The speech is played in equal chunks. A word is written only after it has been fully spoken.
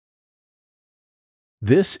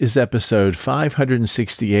This is episode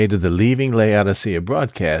 568 of the Leaving Laodicea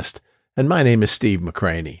broadcast, and my name is Steve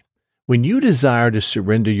McCraney. When you desire to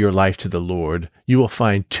surrender your life to the Lord, you will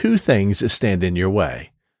find two things that stand in your way.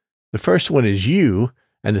 The first one is you,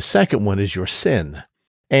 and the second one is your sin.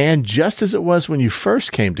 And just as it was when you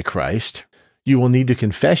first came to Christ, you will need to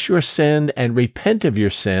confess your sin and repent of your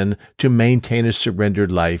sin to maintain a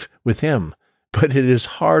surrendered life with Him. But it is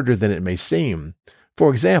harder than it may seem. For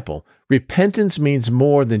example, repentance means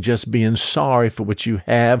more than just being sorry for what you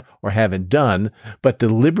have or haven't done, but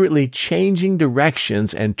deliberately changing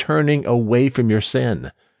directions and turning away from your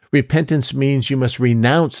sin. Repentance means you must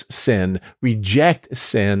renounce sin, reject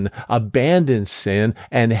sin, abandon sin,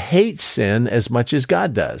 and hate sin as much as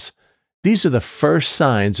God does. These are the first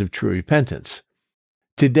signs of true repentance.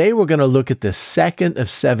 Today we're going to look at the second of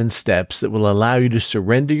 7 steps that will allow you to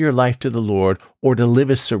surrender your life to the Lord or to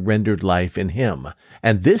live a surrendered life in Him.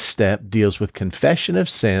 And this step deals with confession of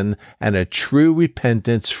sin and a true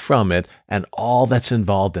repentance from it and all that's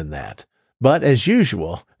involved in that. But as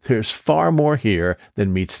usual, there's far more here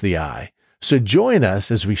than meets the eye. So join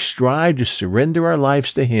us as we strive to surrender our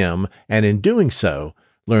lives to Him and in doing so,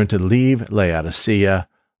 learn to leave Laodicea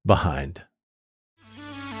behind.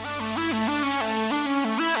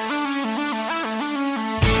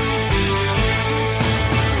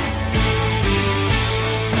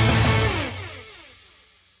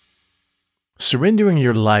 Surrendering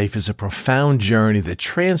your life is a profound journey that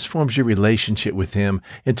transforms your relationship with Him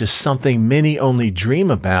into something many only dream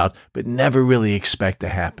about but never really expect to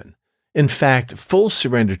happen. In fact, full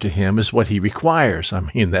surrender to Him is what He requires.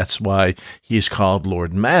 That's why He is called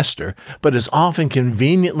Lord and Master, but is often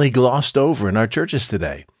conveniently glossed over in our churches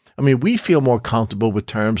today. We feel more comfortable with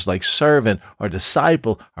terms like servant or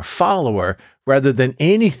disciple or follower rather than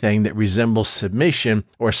anything that resembles submission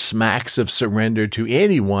or smacks of surrender to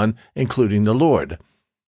anyone, including the Lord.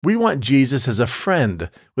 We want Jesus as a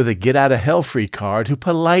friend with a get-out-of-hell-free card who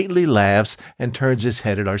politely laughs and turns his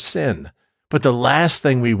head at our sin. But the last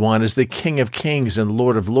thing we want is the King of Kings and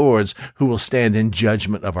Lord of Lords who will stand in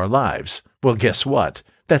judgment of our lives. Well, guess what?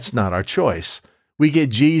 That's not our choice. We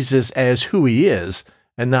get Jesus as who He is,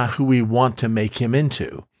 and not who we want to make Him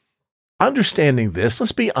into. Understanding this,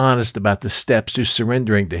 let's be honest about the steps to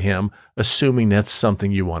surrendering to Him, assuming that's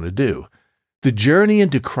something you want to do. The journey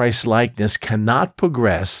into Christ-likeness cannot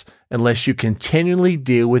progress unless you continually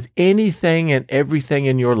deal with anything and everything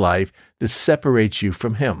in your life that separates you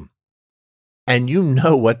from Him. And you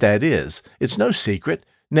know what that is. It's no secret,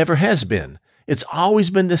 never has been. It's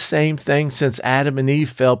always been the same thing since Adam and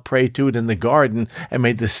Eve fell prey to it in the garden and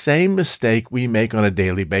made the same mistake we make on a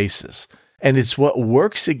daily basis. And it's what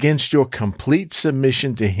works against your complete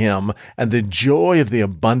submission to Him and the joy of the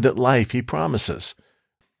abundant life He promises.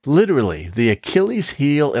 Literally, the Achilles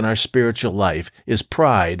heel in our spiritual life is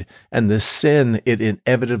pride and the sin it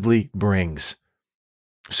inevitably brings.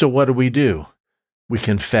 So what do? We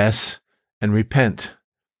confess and repent.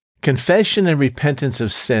 Confession and repentance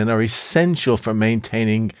of sin are essential for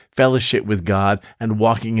maintaining fellowship with God and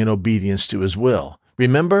walking in obedience to His will.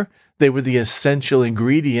 Remember, they were the essential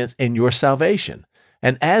ingredient in your salvation,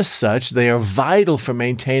 and as such, they are vital for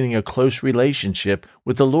maintaining a close relationship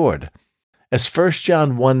with the Lord. As 1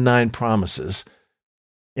 John 1:9 promises,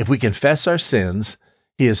 if we confess our sins,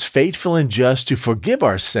 He is faithful and just to forgive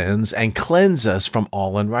our sins and cleanse us from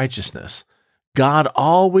all unrighteousness. God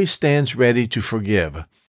always stands ready to forgive.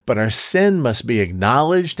 But our sin must be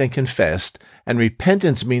acknowledged and confessed, and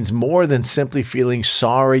repentance means more than simply feeling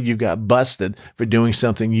sorry you got busted for doing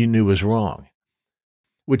something you knew was wrong.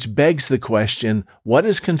 Which begs the question, what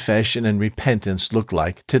does confession and repentance look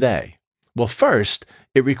like today? Well, first,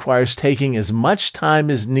 it requires taking as much time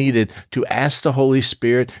as needed to ask the Holy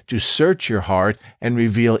Spirit to search your heart and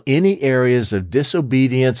reveal any areas of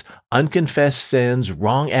disobedience, unconfessed sins,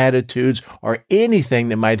 wrong attitudes, or anything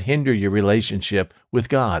that might hinder your relationship with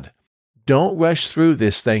God. Don't rush through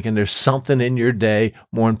this thinking there's something in your day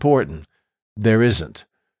more important. There isn't.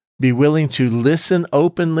 Be willing to listen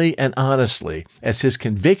openly and honestly, as His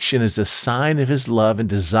conviction is a sign of His love and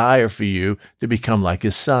desire for you to become like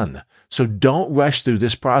His Son. So don't rush through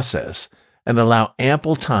this process and allow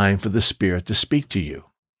ample time for the Spirit to speak to you.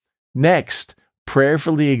 Next,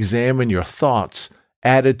 prayerfully examine your thoughts,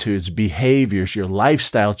 attitudes, behaviors, your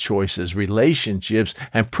lifestyle choices, relationships,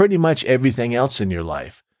 and pretty much everything else in your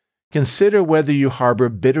life. Consider whether you harbor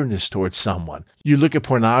bitterness towards someone. You look at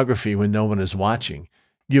pornography when no one is watching.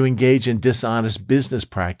 You engage in dishonest business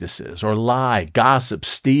practices, or lie, gossip,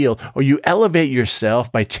 steal, or you elevate yourself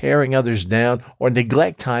by tearing others down or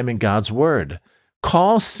neglect time in God's Word.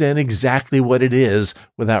 Call sin exactly what it is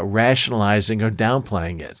without rationalizing or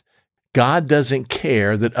downplaying it. God doesn't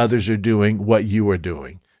care that others are doing what you are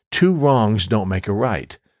doing. Two wrongs don't make a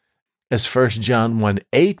right. As 1 John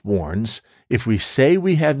 1:8 warns, if we say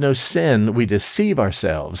we have no sin, we deceive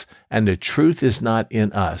ourselves, and the truth is not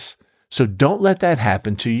in us. So don't let that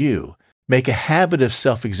happen to you. Make a habit of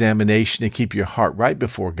self-examination and keep your heart right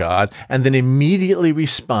before God, and then immediately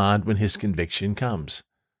respond when His conviction comes.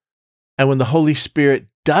 And when the Holy Spirit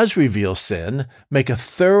does reveal sin, make a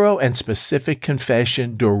thorough and specific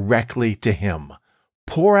confession directly to Him.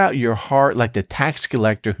 Pour out your heart like the tax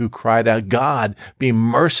collector who cried out, "God, be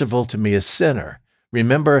merciful to me, a sinner."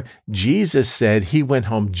 Remember, Jesus said He went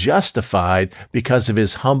home justified because of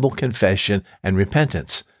His humble confession and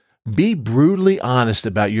repentance. Be brutally honest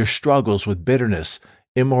about your struggles with bitterness,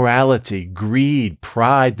 immorality, greed,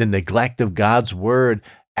 pride, the neglect of God's word,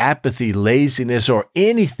 apathy, laziness, or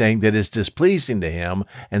anything that is displeasing to Him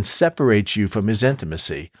and separates you from His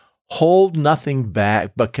intimacy. Hold nothing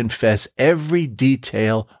back, but confess every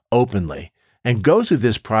detail openly. And go through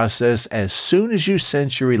this process as soon as you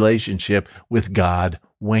sense your relationship with God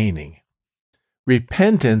waning.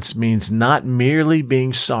 Repentance means not merely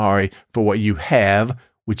being sorry for what you have,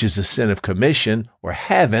 which is a sin of commission, or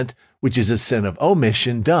haven't, which is a sin of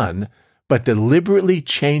omission, done, but deliberately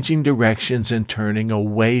changing directions and turning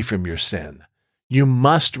away from your sin. You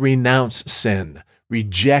must renounce sin,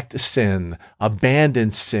 reject sin,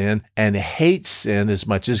 abandon sin, and hate sin as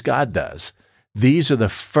much as God does. These are the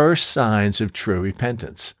first signs of true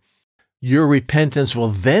repentance. Your repentance will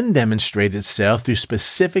then demonstrate itself through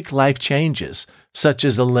specific life changes, such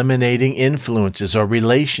as eliminating influences or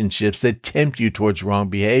relationships that tempt you towards wrong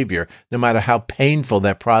behavior, no matter how painful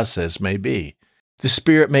that process may be. The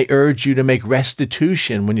Spirit may urge you to make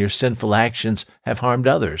restitution when your sinful actions have harmed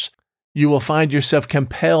others. You will find yourself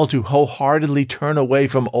compelled to wholeheartedly turn away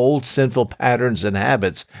from old sinful patterns and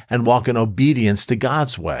habits and walk in obedience to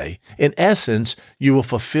God's way. In essence, you will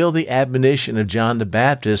fulfill the admonition of John the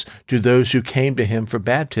Baptist to those who came to him for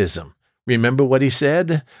baptism. Remember what he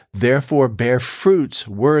said? Therefore bear fruits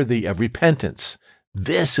worthy of repentance.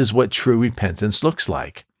 This is what true repentance looks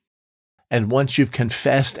like. And once you've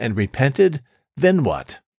confessed and repented, then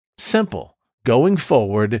what? Simple. Going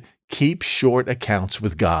forward, keep short accounts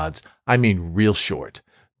with God. I mean real short.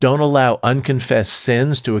 Don't allow unconfessed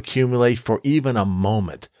sins to accumulate for even a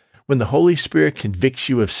moment. When the Holy Spirit convicts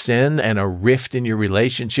you of sin and a rift in your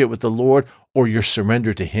relationship with the Lord or your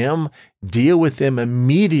surrender to Him, deal with them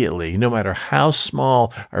immediately, no matter how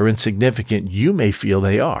small or insignificant you may feel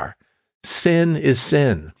they are. Sin is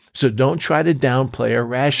sin, so don't try to downplay or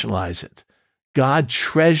rationalize it. God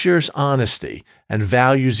treasures honesty and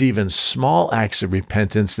values even small acts of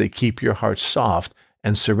repentance that keep your heart soft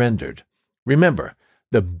and surrendered. Remember,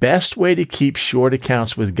 the best way to keep short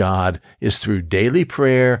accounts with God is through daily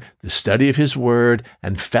prayer, the study of His Word,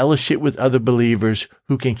 and fellowship with other believers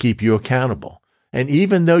who can keep you accountable. And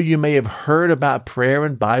even though you may have heard about prayer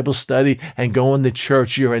and Bible study and going to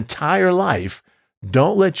church your entire life,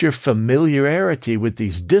 don't let your familiarity with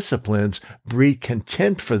these disciplines breed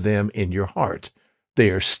contempt for them in your heart. They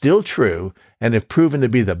are still true and have proven to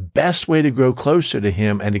be the best way to grow closer to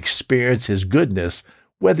Him and experience His goodness,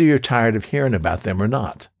 whether you're tired of hearing about them or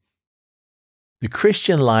not. The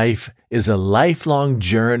Christian life is a lifelong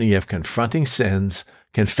journey of confronting sins,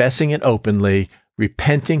 confessing it openly,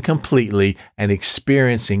 repenting completely, and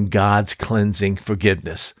experiencing God's cleansing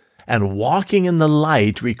forgiveness. And walking in the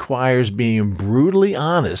light requires being brutally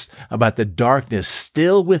honest about the darkness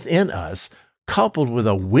still within us, coupled with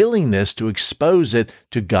a willingness to expose it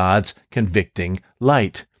to God's convicting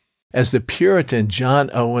light. As the Puritan John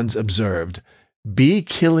Owens observed, "Be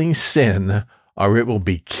killing sin, or it will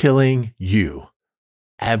be killing you."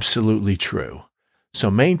 Absolutely true. So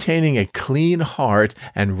maintaining a clean heart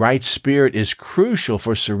and right spirit is crucial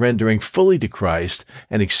for surrendering fully to Christ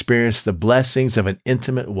and experience the blessings of an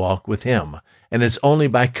intimate walk with Him. And it's only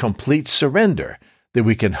by complete surrender that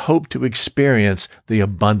we can hope to experience the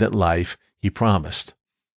abundant life He promised.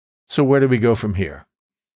 So where do we go from here?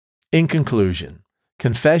 In conclusion,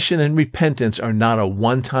 confession and repentance are not a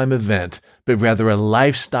one-time event, but rather a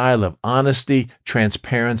lifestyle of honesty,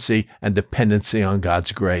 transparency, and dependency on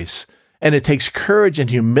God's grace. And it takes courage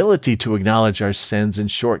and humility to acknowledge our sins and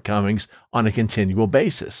shortcomings on a continual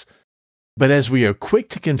basis. But as we are quick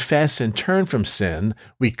to confess and turn from sin,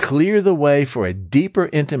 we clear the way for a deeper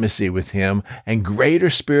intimacy with Him and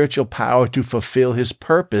greater spiritual power to fulfill His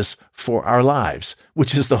purpose for our lives,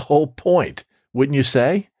 which is the whole point, wouldn't you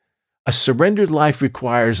say? A surrendered life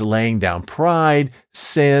requires laying down pride,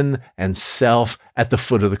 sin, and self at the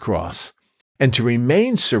foot of the cross. And to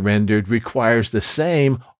remain surrendered requires the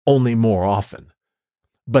same, only more often.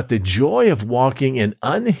 But the joy of walking in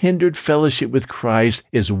unhindered fellowship with Christ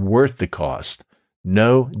is worth the cost.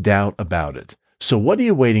 No doubt about it. So what are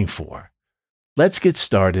you waiting for? Let's get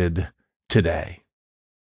started today.